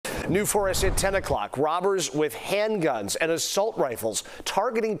New for us at 10 o'clock. Robbers with handguns and assault rifles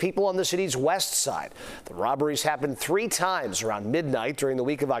targeting people on the city's west side. The robberies happened 3 times around midnight during the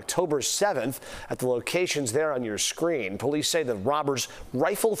week of October 7th at the locations there on your screen. Police say the robbers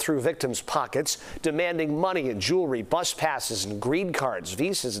rifled through victims' pockets, demanding money and jewelry, bus passes and green cards,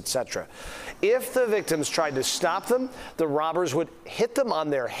 visas, etc. If the victims tried to stop them, the robbers would hit them on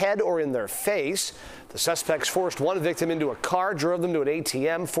their head or in their face. The suspects forced one victim into a car, drove them to an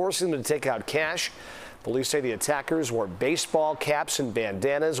ATM, forcing them to take out cash. Police say the attackers wore baseball caps and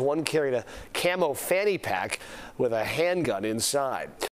bandanas. One carried a camo fanny pack with a handgun inside.